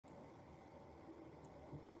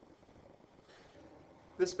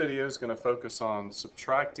This video is going to focus on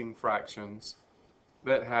subtracting fractions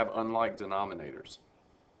that have unlike denominators.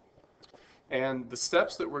 And the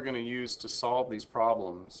steps that we're going to use to solve these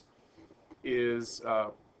problems is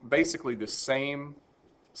basically the same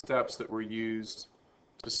steps that were used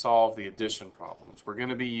to solve the addition problems. We're going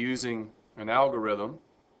to be using an algorithm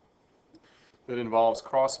that involves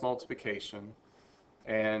cross multiplication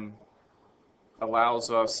and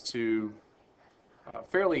allows us to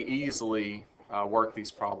fairly easily work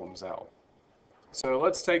these problems out. So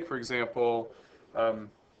let's take, for example,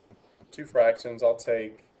 two fractions. I'll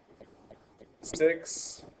take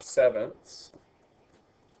 6/7,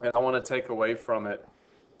 and I want to take away from it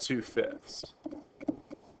 2/5.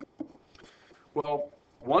 Well,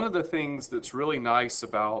 one of the things that's really nice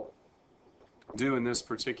about doing this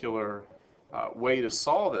particular way to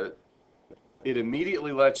solve it, it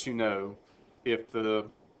immediately lets you know if the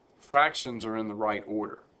fractions are in the right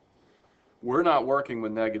order. We're not working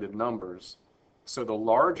with negative numbers, so the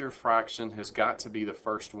larger fraction has got to be the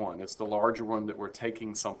first one. It's the larger one that we're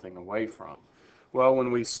taking something away from. Well, when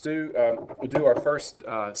we do our first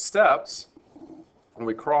steps, when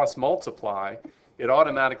we cross multiply, it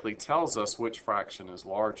automatically tells us which fraction is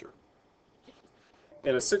larger.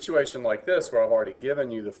 In a situation like this, where I've already given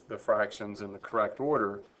you the fractions in the correct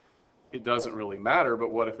order, it doesn't really matter, but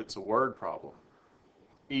what if it's a word problem?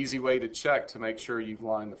 Easy way to check to make sure you've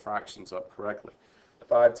lined the fractions up correctly.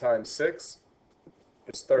 5 times 6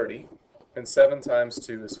 is 30, and 7 times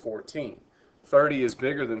 2 is 14. 30 is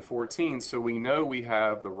bigger than 14, so we know we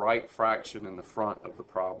have the right fraction in the front of the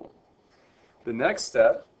problem. The next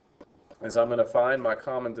step is I'm going to find my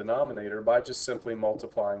common denominator by just simply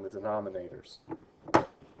multiplying the denominators.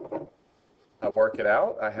 I work it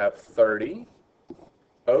out. I have 30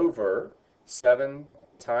 over 7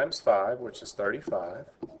 times 5, which is 35.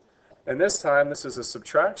 And this time, this is a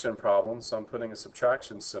subtraction problem, so I'm putting a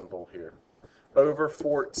subtraction symbol here. Over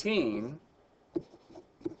 14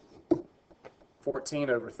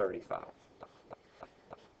 over 35.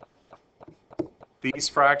 These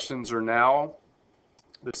fractions are now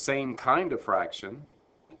the same kind of fraction,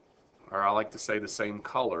 or I like to say the same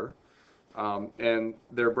color, and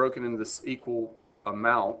they're broken into equal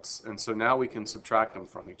amounts, and so now we can subtract them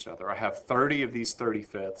from each other. I have 30 of these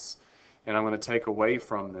 35ths, and I'm going to take away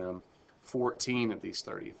from them 14 of these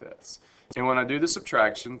 35ths. And when I do the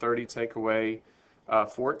subtraction, 30 take away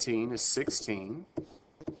 14 is 16,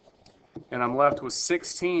 and I'm left with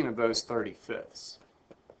 16 of those 35ths.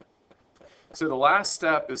 So the last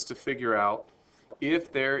step is to figure out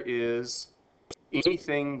if there is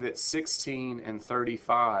anything that 16 and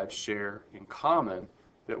 35 share in common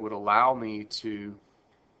that would allow me to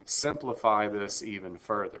simplify this even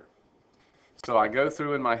further. So I go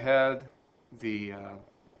through in my head the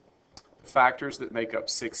factors that make up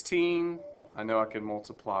 16. I know I can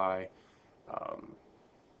multiply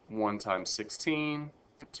 1 times 16,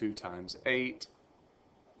 2 times 8,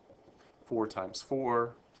 4 times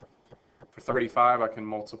 4. For 35, I can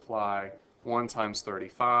multiply 1 times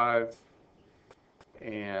 35,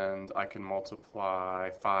 and I can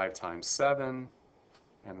multiply 5 times 7,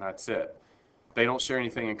 and that's it. They don't share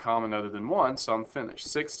anything in common other than 1, so I'm finished.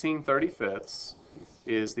 16 35ths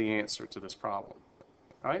is the answer to this problem.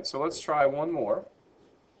 All right, so let's try one more.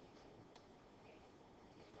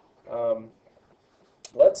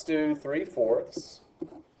 Let's do 3/4,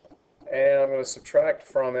 and I'm going to subtract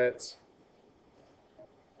from it,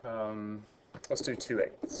 let's do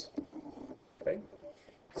 2/8. Okay,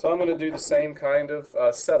 so I'm going to do the same kind of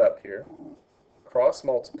setup here. Cross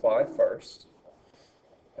multiply first.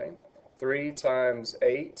 Okay. 3 times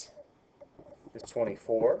 8 is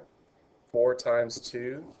 24. 4 times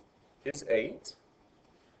 2 is 8.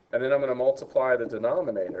 And then I'm going to multiply the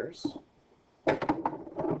denominators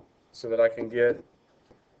so that I can get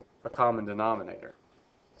a common denominator.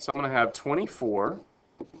 So I'm going to have 24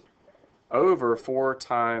 over 4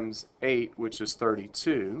 times 8, which is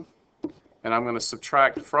 32. And I'm going to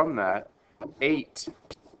subtract from that 8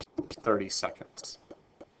 30-seconds.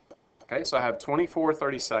 Okay, so I have 24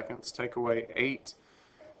 30-seconds, take away 8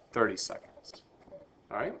 30-seconds.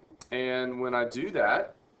 All right, and when I do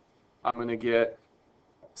that, I'm going to get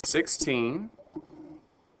 16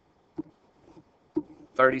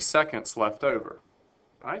 30-seconds left over.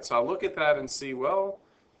 All right, so I look at that and see, well,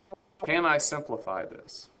 can I simplify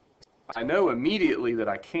this? I know immediately that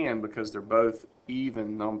I can because they're both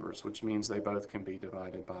even numbers, which means they both can be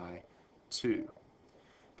divided by 2.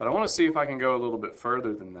 But I want to see if I can go a little bit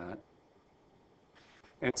further than that.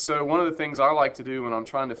 And so one of the things I like to do when I'm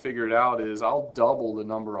trying to figure it out is I'll double the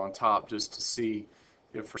number on top just to see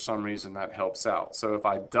if for some reason that helps out. So if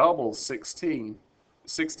I double 16,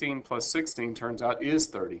 16 plus 16 turns out is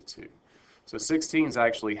 32. So 16 is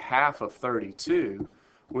actually half of 32,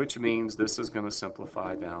 which means this is going to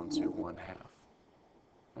simplify down to 1/2.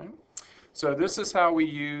 Right? So this is how we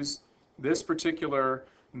use this particular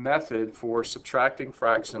method for subtracting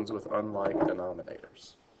fractions with unlike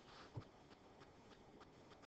denominators.